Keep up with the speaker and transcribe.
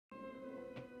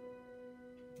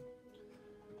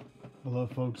Hello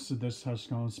folks, this has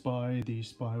gone Spy. The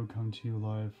Spy will come to you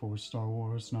live for Star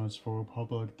Wars Knights of the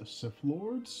Republic, the Sith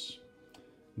Lords.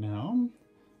 Now,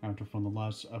 after from the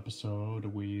last episode,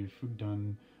 we've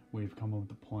come up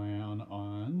with a plan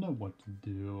on what to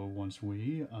do once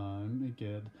we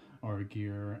get our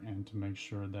gear and to make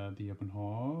sure that the Ebon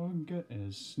Hog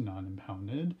is not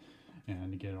impounded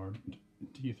and get our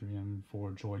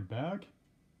T3M4 droid back.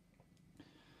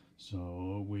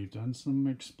 So we've done some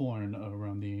exploring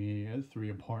around the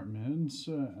three apartments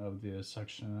of the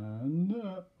section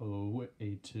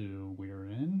 082 we're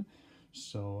in.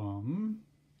 So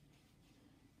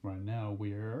right now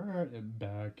we're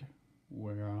back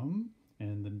where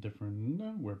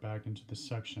we're back into the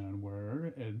section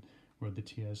where the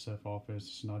TSF office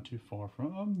is not too far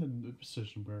from the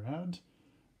position we're at.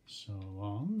 So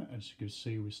as you can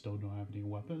see, we still don't have any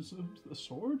weapons of the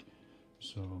sort.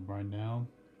 So right now,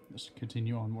 let's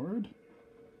continue onward.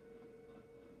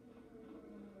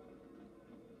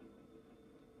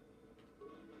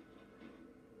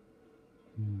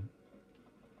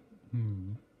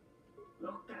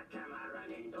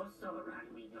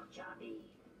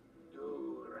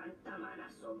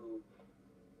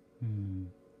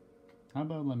 How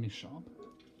about let me shop?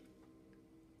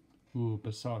 Ooh,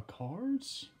 bizarre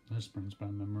cards? This brings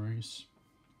back memories.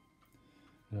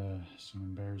 Some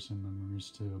embarrassing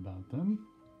memories too about them.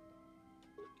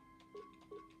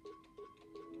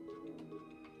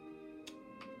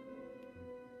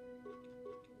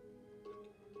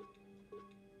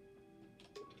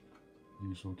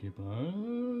 These will keep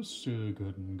us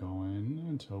good and going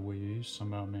until we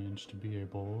somehow manage to be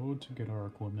able to get our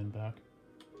equipment back.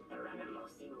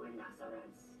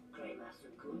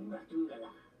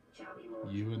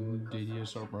 You and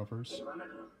DDS are brothers.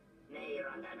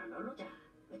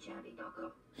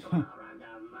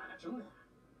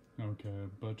 Okay,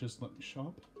 but just let me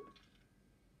shop.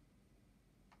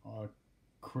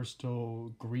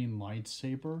 Crystal green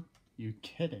lightsaber? You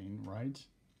kidding, right?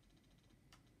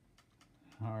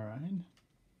 Alright.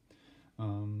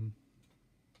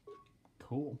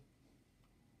 Cool.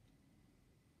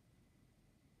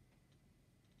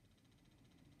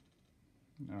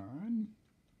 Alright.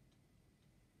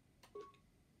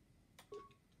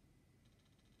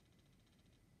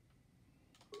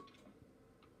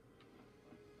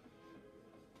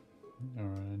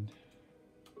 Alright.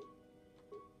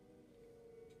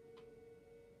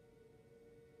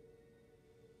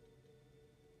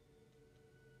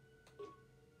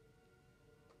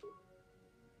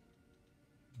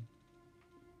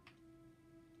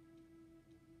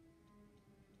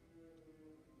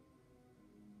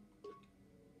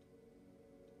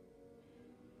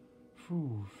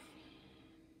 Phew.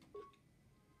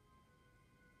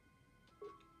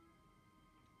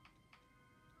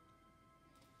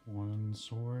 One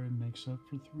sword makes up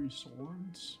for 3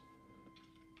 swords.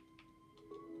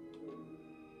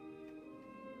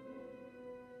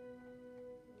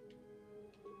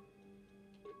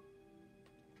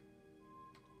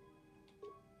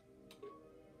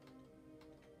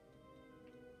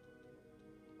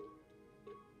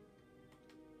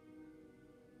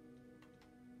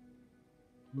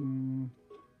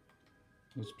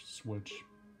 Let's switch.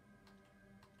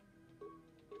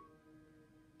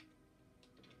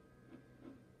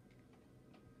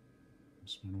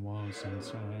 It's been a while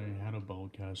since I had a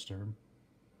bowcaster.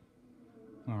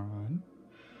 Alright.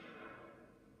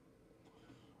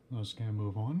 Let's get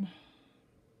move on.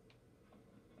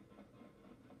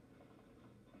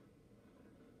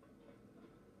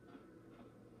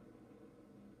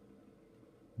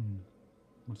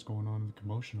 What's going on with the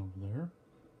commotion over there?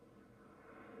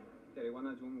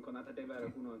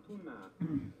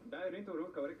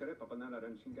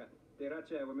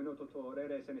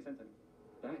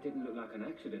 That didn't look like an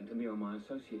accident to me or my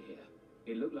associate here.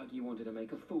 It looked like you wanted to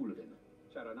make a fool of him.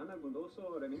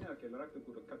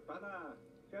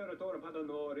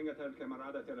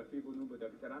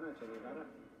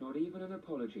 Not even an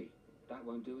apology. That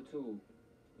won't do at all.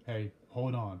 Hey,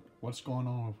 hold on. What's going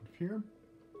on over here?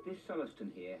 This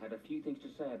Sulluston here had a few things to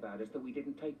say about us that we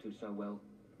didn't take to so well.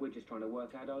 We're just trying to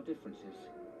work out our differences.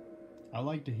 I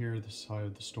like to hear this side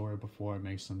of the story before I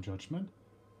make some judgment.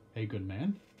 Hey, good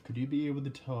man. Could you be able to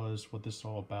tell us what this is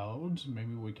all about?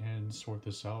 Maybe we can sort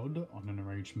this out on an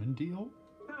arrangement deal?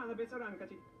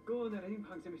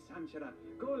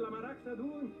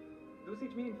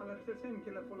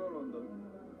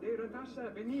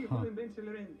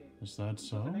 Is that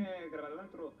so?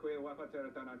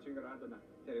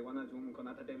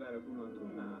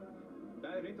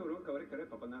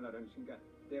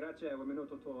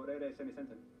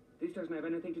 This doesn't have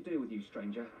anything to do with you,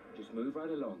 stranger. Just move right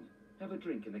along. Have a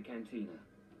drink in the cantina.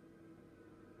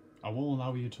 I won't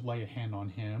allow you to lay a hand on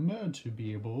him to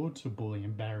be able to bully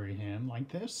and bury him like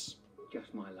this.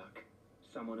 Just my luck.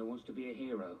 Someone who wants to be a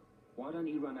hero. Why don't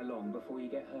you run along before you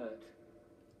get hurt?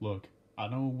 Look, I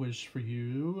don't wish for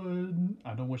you,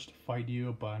 I don't wish to fight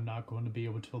you, but I'm not going to be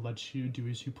able to let you do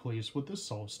as you please with this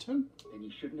Solston. Then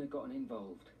you shouldn't have gotten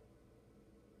involved.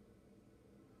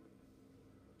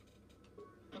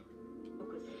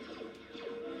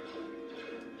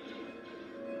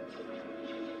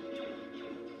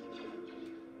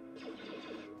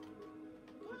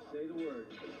 Say the word.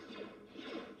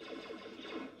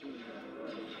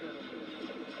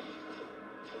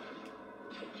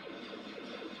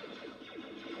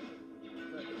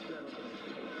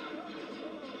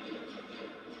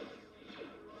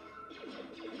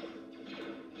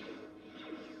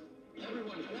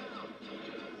 Everyone down.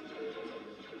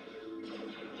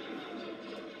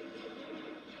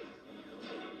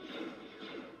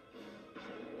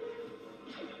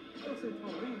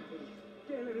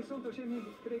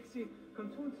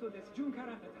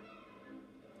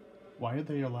 Why are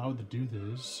they allowed to do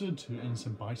this to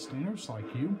innocent bystanders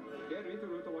like you?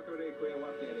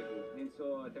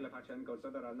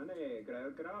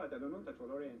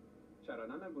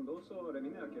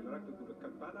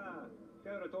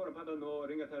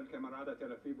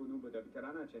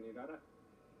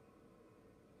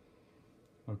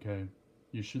 Okay,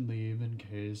 you should leave in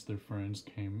case their friends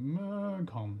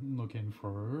come looking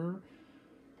for.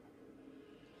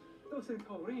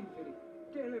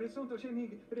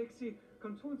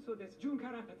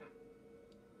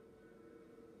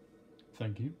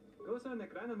 Thank you.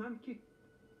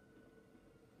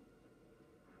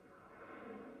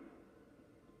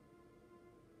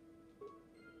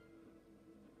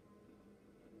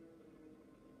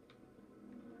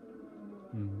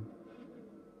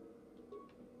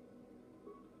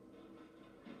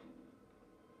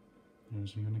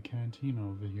 There's even a canteen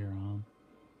over here, huh?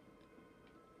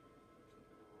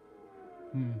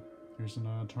 Here's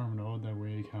a terminal that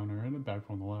we encountered back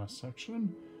from the last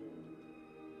section.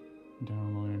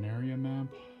 Download an area map.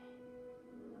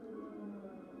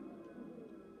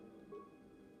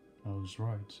 I was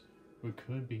right. We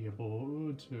could be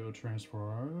able to transfer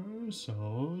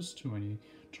ourselves to any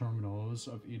terminals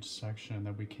of each section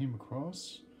that we came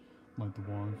across, like the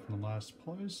one from the last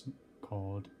place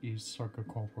called East Circuit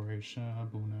Corporation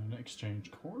Boone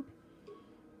Exchange Corp,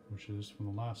 which is from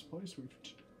the last place we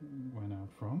went out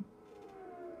from.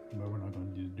 But we're not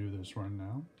going to do this right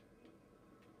now.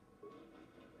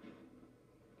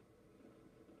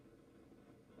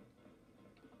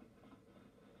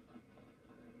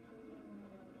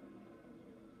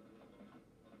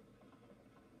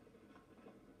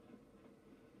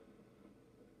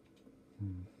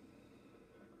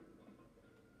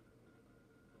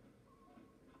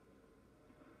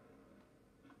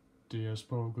 DS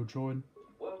Protocol Droid.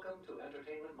 Welcome to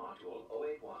Entertainment Module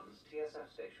 081's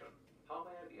TSF station. How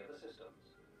may I be of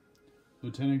assistance?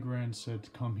 Lieutenant Grant said to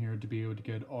come here to be able to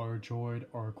get our droid,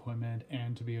 our equipment,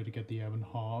 and to be able to get the Ebon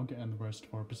Hog and the rest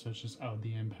of our possessions out of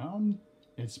the impound.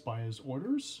 It's by his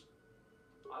orders.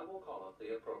 I will call up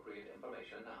the appropriate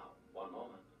information now. One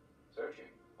moment. Searching.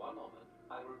 One moment.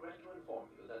 I regret to inform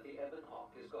you that the Ebon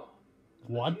Hawk is gone.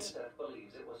 What? The TSF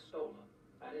believes it was stolen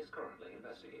and is currently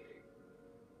investigating.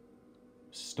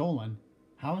 Stolen?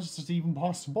 How is this even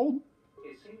possible?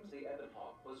 It seems the Ebon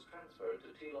Hawk was transferred to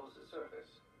Telos'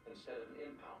 surface instead of an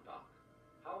impound dock.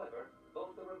 However,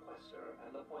 both the requester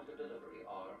and the point of delivery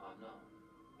are unknown.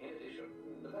 In addition,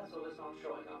 the vessel is not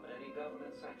showing up at any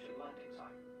government-sanctioned landing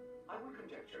site. I would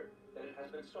conjecture that it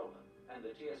has been stolen, and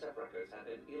the TSF records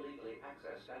have been illegally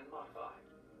accessed and modified.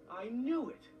 I knew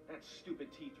it! That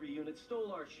stupid T3 unit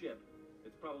stole our ship.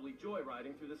 It's probably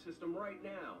joyriding through the system right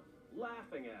now,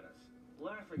 laughing at us.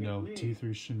 No,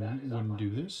 T3 wouldn't do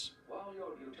this. While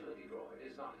your utility droid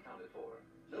is not accounted for,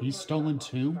 He's stolen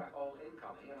too? track all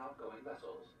incoming and outgoing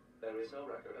vessels. There is no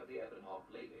record of the Ebon Hawk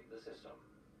leaving the system.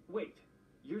 Wait,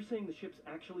 you're saying the ship's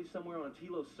actually somewhere on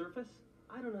Telos' surface?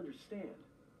 I don't understand.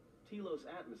 Telos'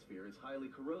 atmosphere is highly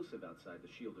corrosive outside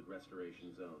the shielded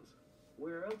restoration zones.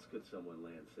 Where else could someone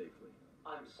land safely?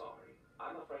 I'm sorry.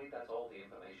 I'm afraid that's all the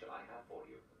information I have for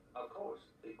you. Of course,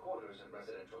 the quarters and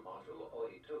residential module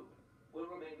 082 will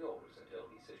remain yours until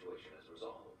the situation is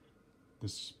resolved.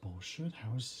 This is bullshit?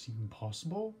 How is this even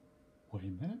possible? Wait a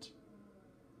minute.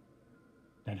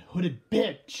 That hooded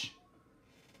bitch!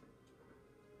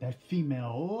 That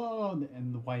female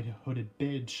and the white hooded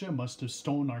bitch must have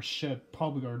stolen our ship,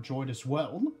 probably our droid as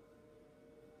well.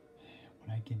 When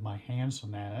I get my hands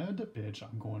on that bitch,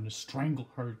 I'm going to strangle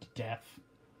her to death.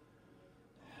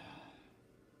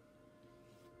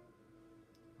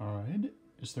 Alright,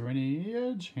 Is there any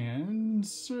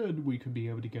chance we could be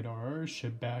able to get our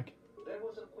ship back? There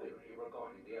was a query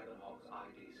regarding the Ebon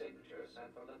ID signature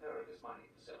sent from the Paradis mining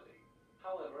facility.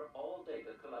 However, all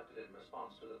data collected in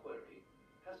response to the query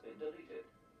has been deleted.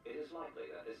 It is likely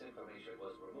that this information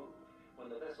was removed when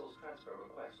the vessel's transfer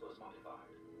request was modified.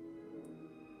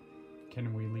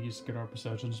 Can we at least get our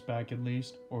possessions back at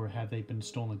least? Or have they been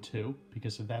stolen too?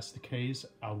 Because if that's the case,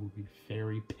 I will be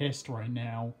very pissed right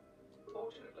now.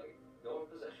 Fortunately, your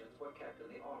possessions were kept in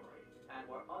the armory and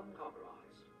were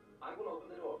uncompromised. I will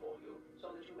open the door for you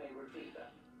so that you may retrieve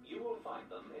them. You will find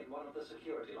them in one of the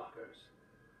security lockers.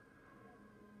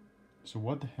 So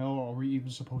what the hell are we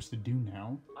even supposed to do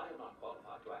now? I am not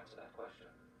qualified to answer that question.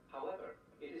 However,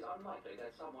 it is unlikely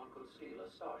that someone could steal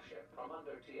a starship from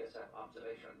under TSF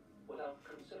observation without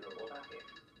considerable backing.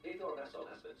 If your vessel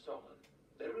has been stolen,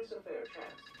 there is a fair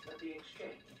chance that the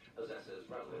exchange possesses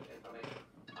relevant information.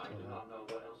 I do not know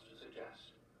what else to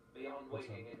suggest, beyond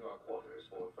waiting in your quarters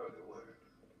for further word.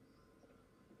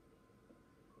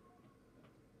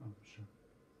 Oh, sure.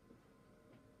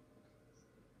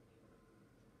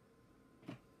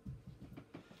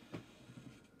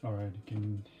 Alright,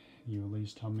 can you at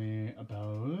least tell me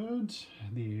about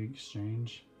the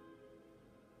exchange?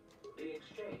 The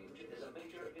exchange is a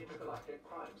major intergalactic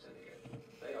crime syndicate.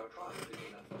 They are trying to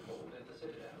gain a foothold in the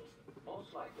Citadel,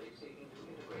 most likely seeking to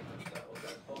integrate themselves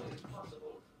as fully as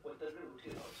possible with the new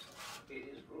Telos. It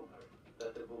is rumored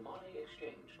that the Bumani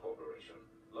Exchange Corporation,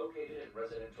 located in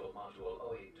Residential Module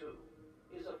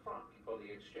 082, is a front for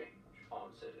the exchange on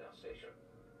Citadel Station.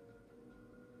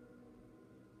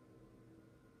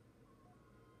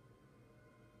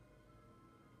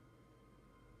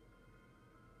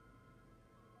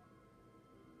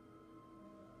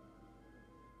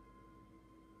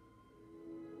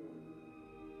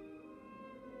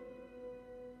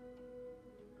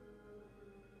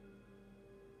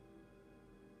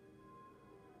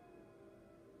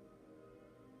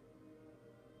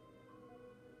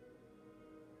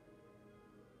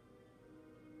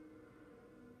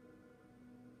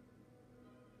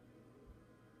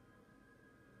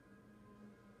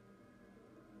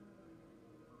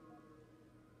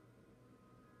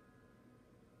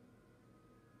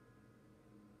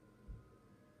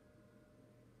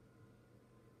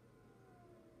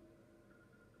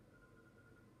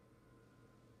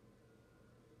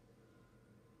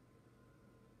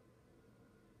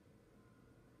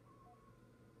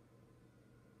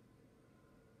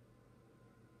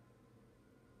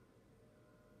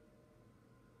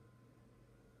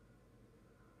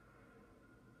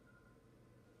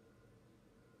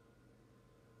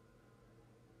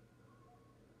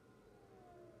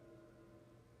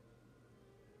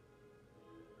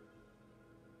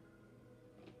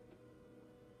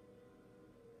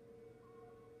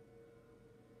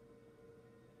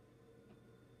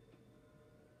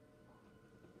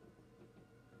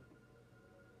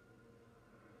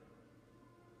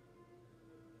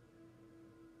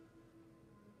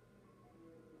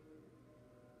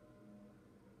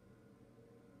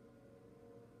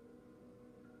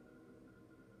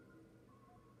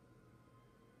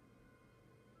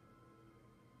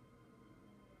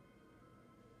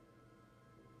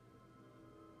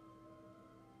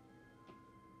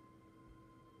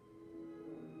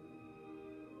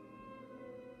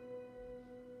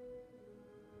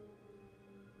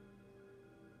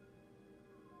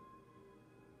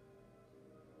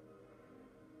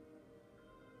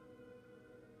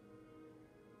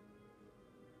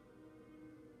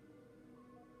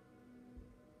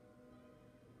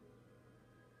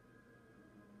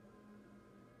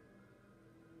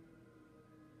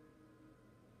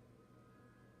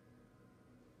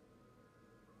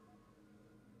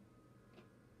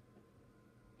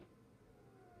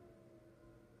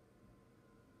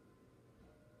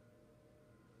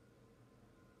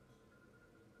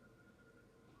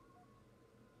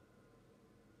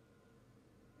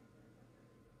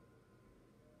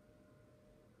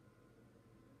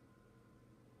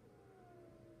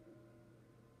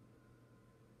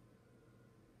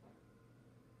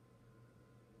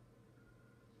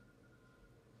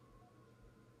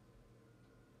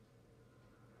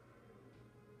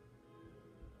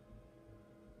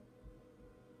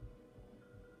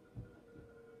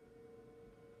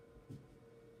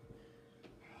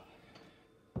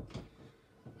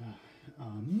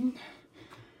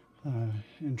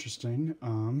 Interesting.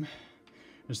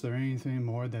 Is there anything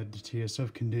more that the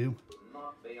TSF can do?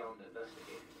 Not beyond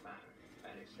investigating the matter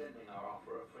and extending our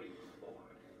offer of free room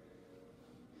board.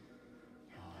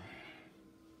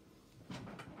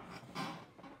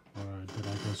 Alright, then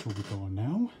I guess we'll be going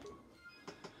now.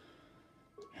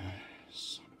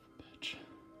 Son of a bitch.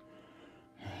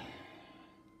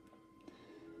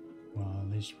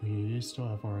 least we still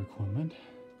have our equipment.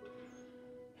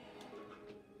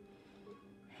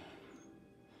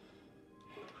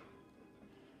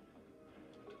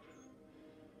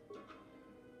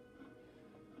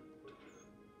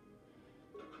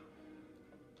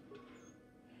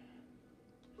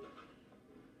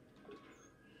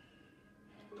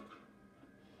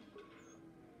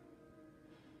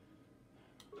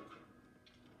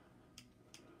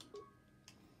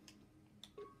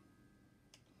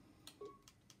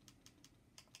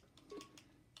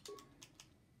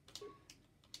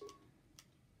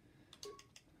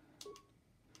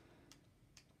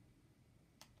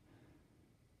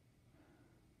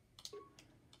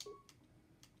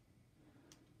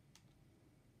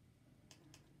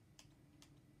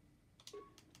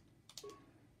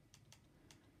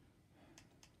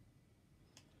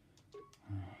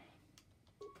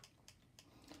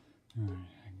 Alright,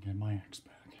 I can get my axe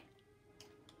back.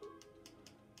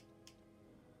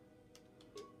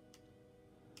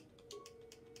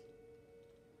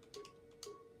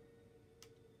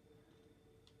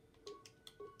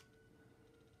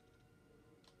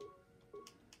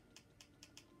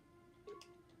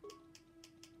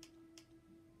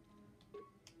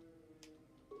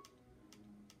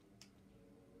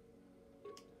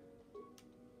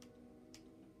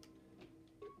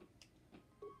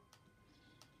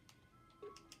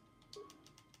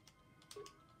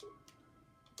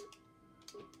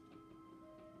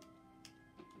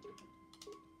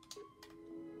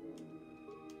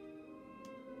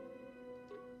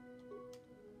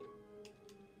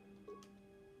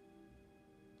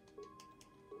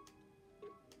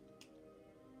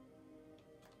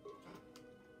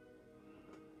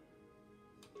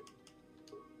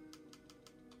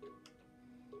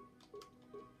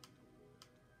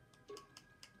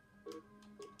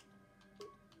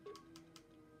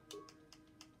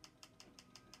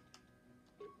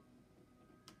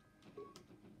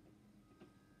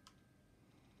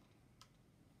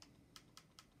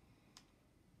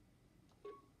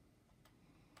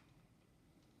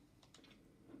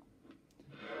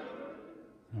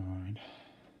 Alright.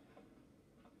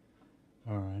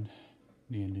 Alright.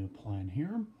 Need a new plan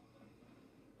here.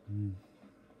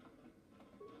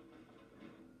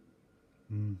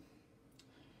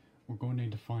 We're going to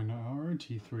need to find our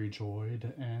T3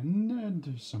 droid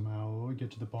and somehow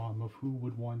get to the bottom of who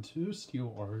would want to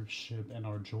steal our ship and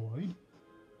our droid.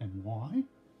 And why?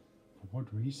 For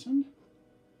what reason?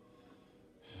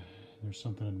 There's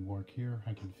something in work here.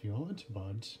 I can feel it,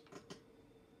 but...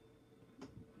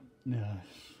 yeah.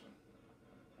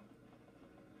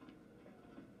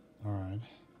 Alright.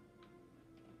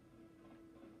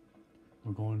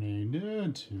 We're going to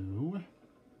need to...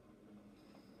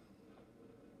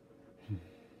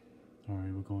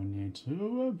 Alright, we're going to need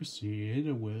to proceed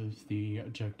with the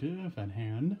objective at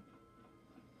hand.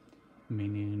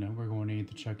 Meaning we're going to need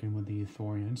to check in with the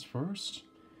Ithorians first.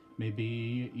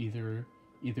 Maybe either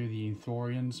the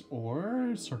Ithorians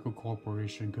or Circle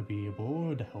Corporation could be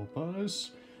able to help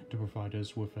us, to provide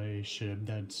us with a ship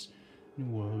that's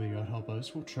will be able to help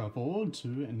us with travel to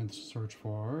and then search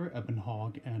for our Ebon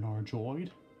Hog and our droid.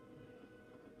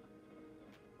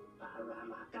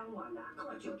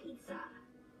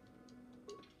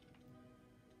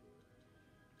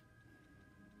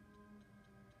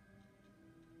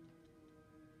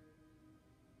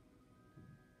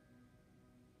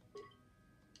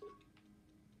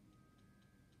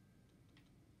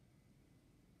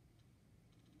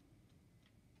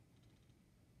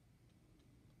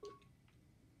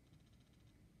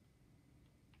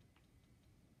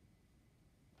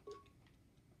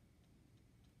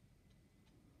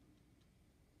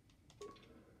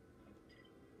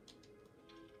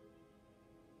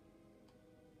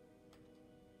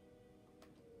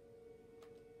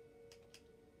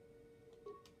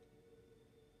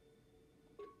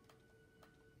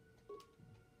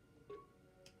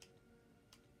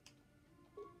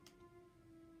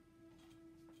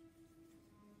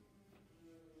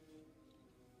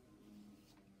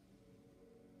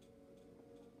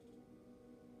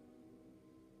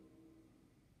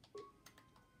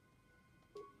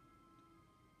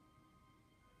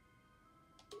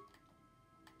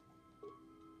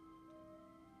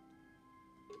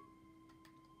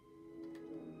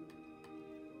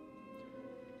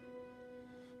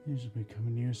 These will be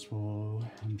coming useful,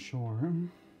 I'm sure.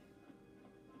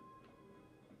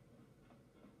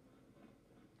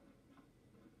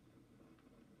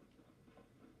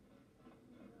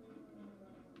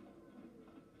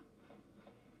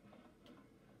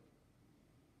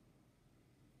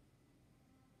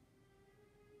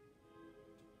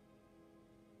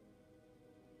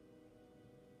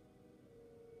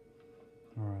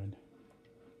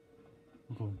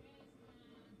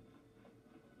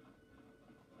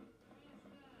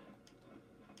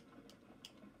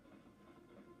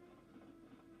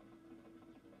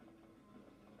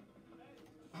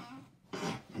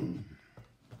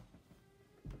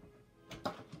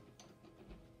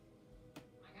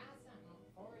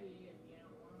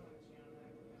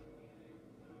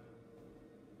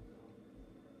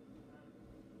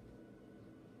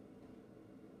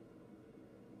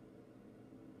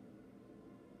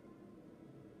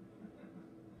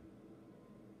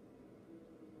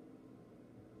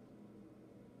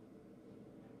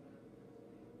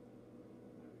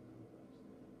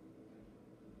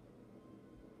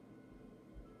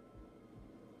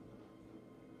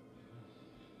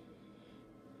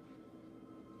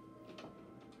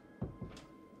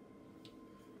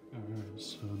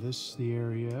 So this is the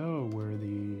area where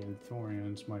the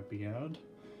Thorians might be at.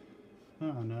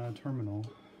 On a terminal.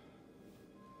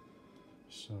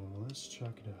 So let's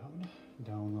check it out.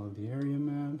 Download the area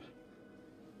map.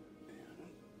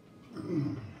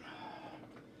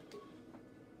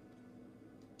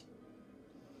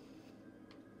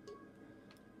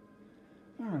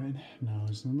 Alright, now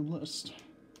it's on the list.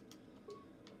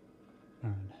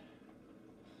 Alright.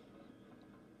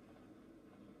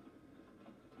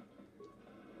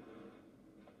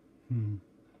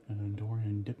 An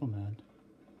Andorian diplomat.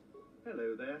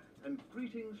 Hello there, and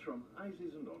greetings from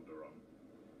Isis and Onderon.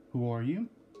 Who are you?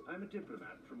 I'm a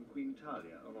diplomat from Queen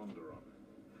Talia on Onderon.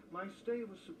 My stay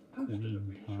was supposed to Queen, have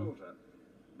been huh? shorter,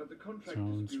 but the contract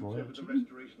Sounds disputes over the royalty.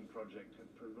 restoration project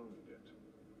have prolonged it.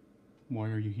 Why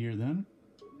are you here then?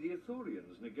 The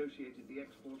Ithorians negotiated the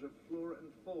export of flora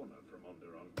and fauna from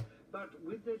Onderon, but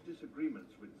with their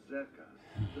disagreements with Zerka,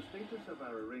 the status of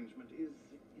our arrangement is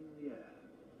in the air.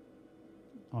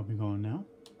 I'll be going now.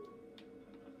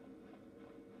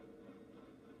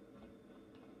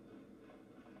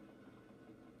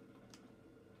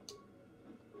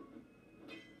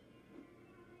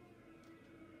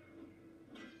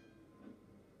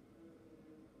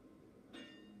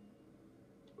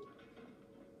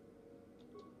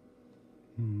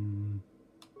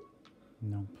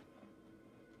 Nope.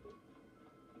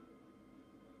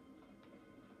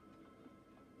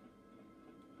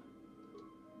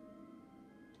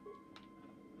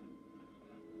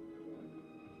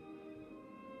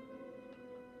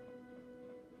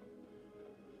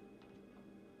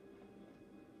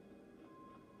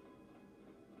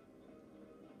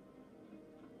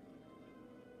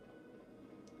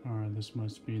 Alright, this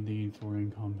must be the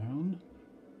Thorian compound.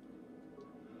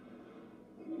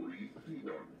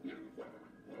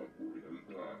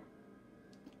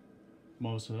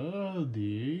 Mosa,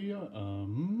 the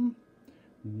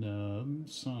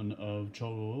son of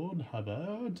Chodo,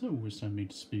 Habat, was sent me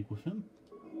to speak with him.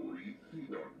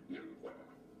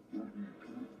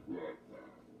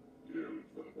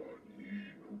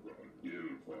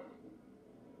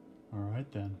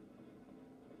 Alright then.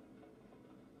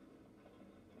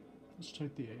 Let's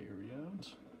check the area out.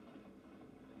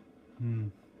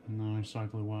 Not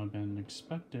exactly what I've been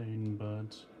expecting,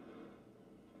 but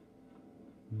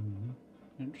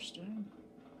interesting.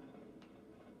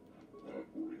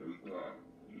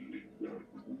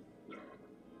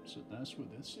 So that's what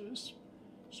this is.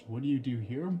 So what do you do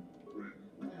here?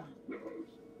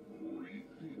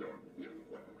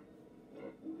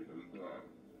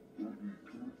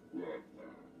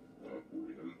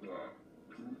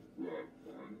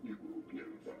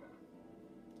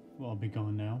 Well, I'll be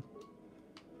gone now.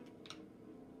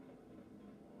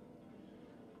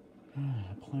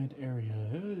 Plant area,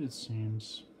 it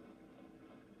seems.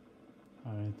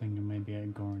 I think it may be a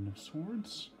Garden of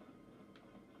Swords.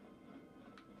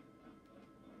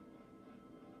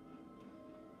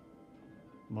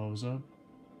 Mosa.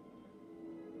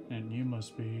 And you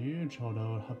must be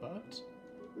Chodo Habat.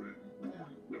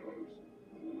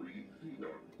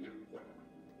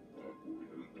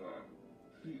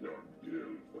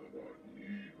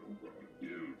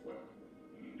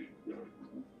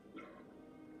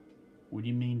 What do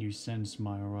you mean you sense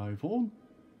my arrival?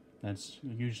 That's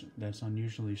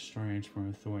unusually strange for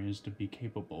Thorians to be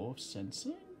capable of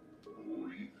sensing.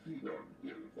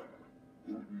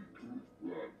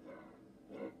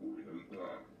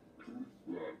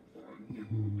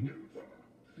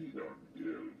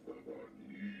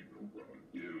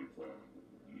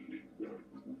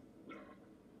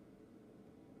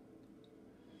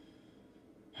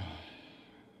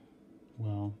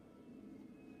 Well,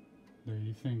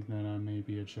 they think that I may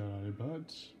be a Jedi,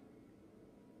 but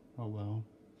oh well.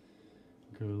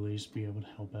 Could at least be able to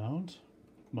help out.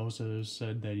 Moses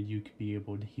said that you could be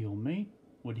able to heal me.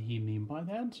 What did he mean by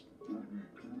that?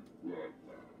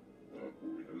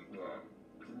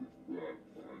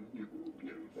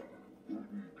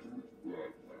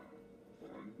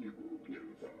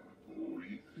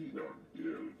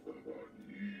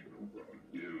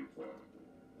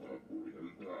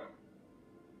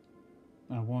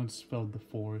 I once felt the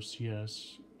Force,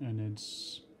 yes, and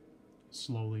it's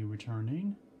slowly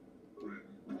returning.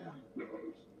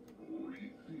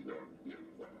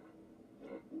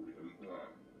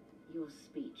 Your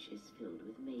speech is filled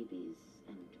with maybes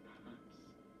and perhaps.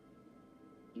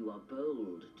 You are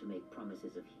bold to make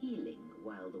promises of healing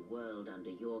while the world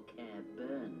under your care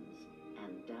burns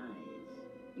and dies.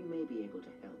 You may be able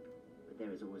to help, but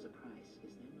there is always a price,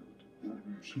 is there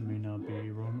not? She may not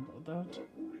be wrong about that.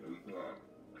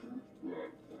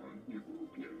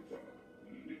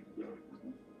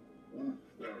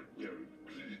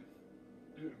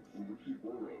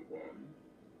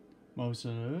 Most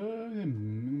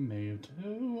may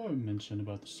have mentioned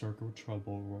about the circle of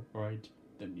trouble, right?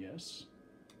 Then yes.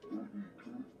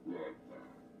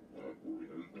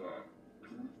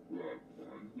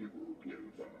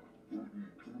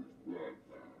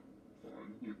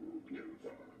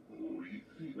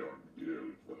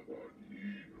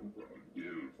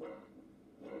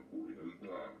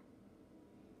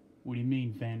 What do you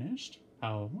mean vanished?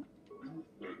 How?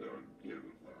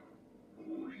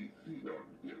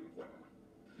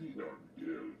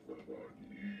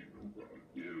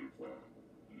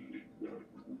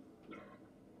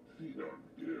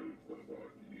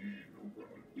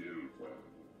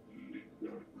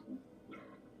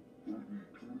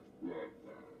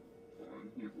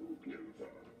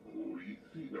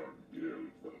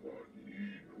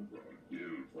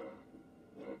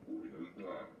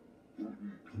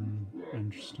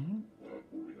 Interesting.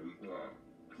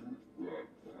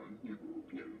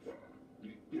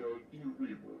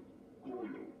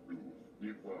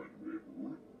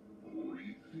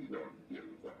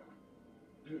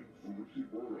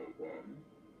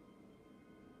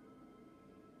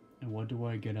 And what do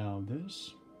I get out of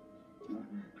this?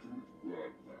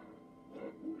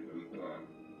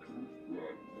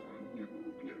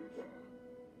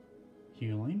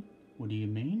 Healing? What do you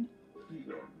mean?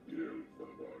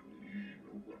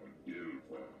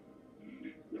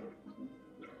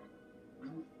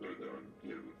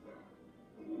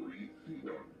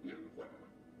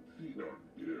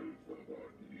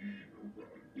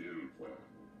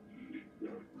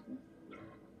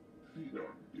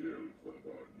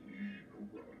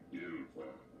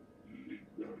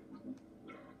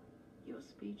 Your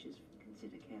speech is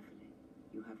consider carefully.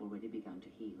 You have already begun to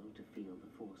heal, to feel the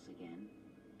force again.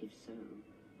 If so,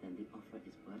 then the offer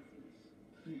is worthless.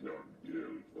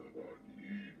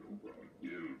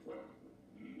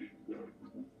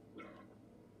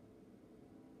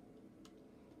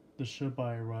 The ship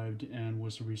I arrived in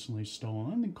was recently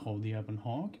stolen, called the Ebon.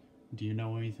 Do you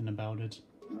know anything about it?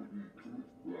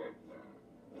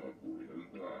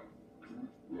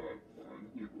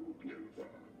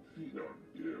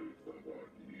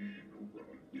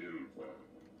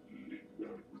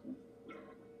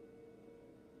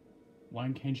 Why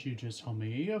can't you just help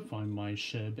me find my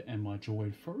ship and my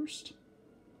droid first?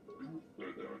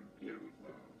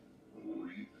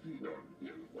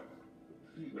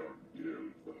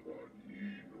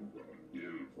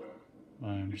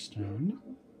 I understand.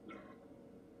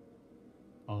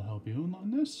 I'll help you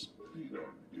on this.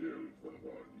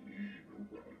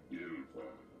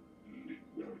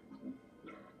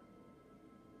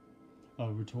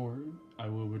 I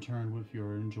will return with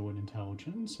your enjoyed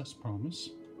intelligence, as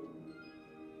promised.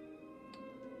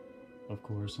 Of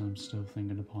course, I'm still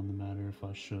thinking upon the matter if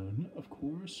I should, of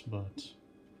course, but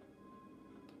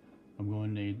I'm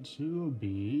going to need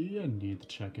to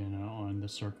check in on the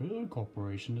Circa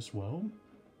Corporation as well.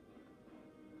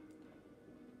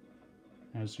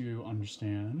 As you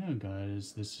understand,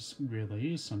 guys, this is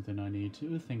really something I need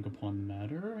to think upon the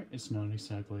matter. It's not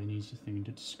exactly an easy thing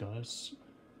to discuss.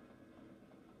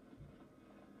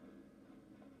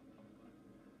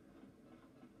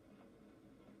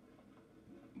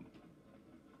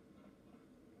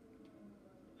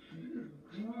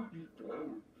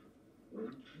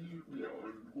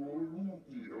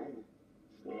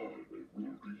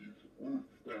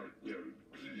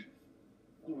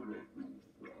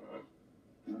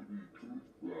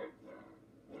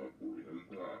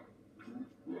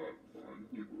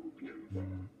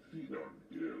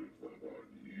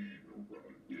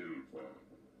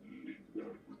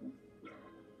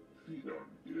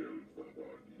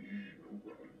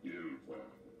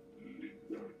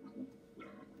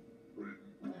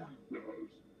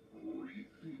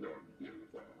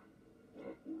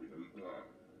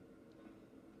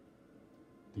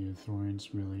 The authorities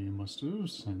really must have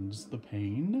sensed the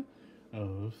pain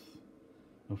of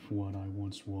what I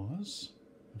once was,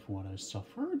 of what I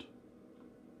suffered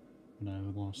when I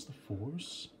lost the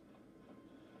Force.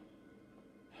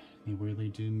 They really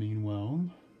do mean well.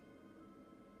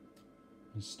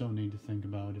 I still need to think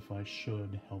about if I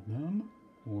should help them,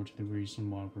 or to the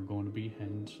reason why we're going to be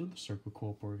heading to the Circle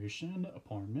Corporation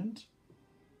apartment.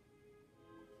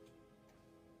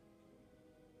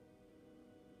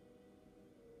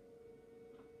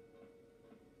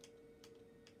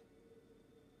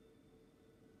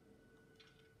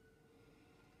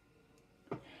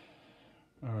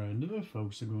 Alright,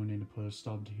 folks are going to need to put a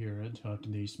stop to here after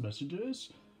these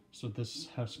messages. So this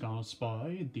has gone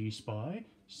Spy, the Spy,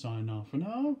 sign off for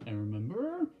now, and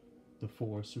remember, the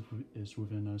Force is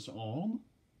within us all.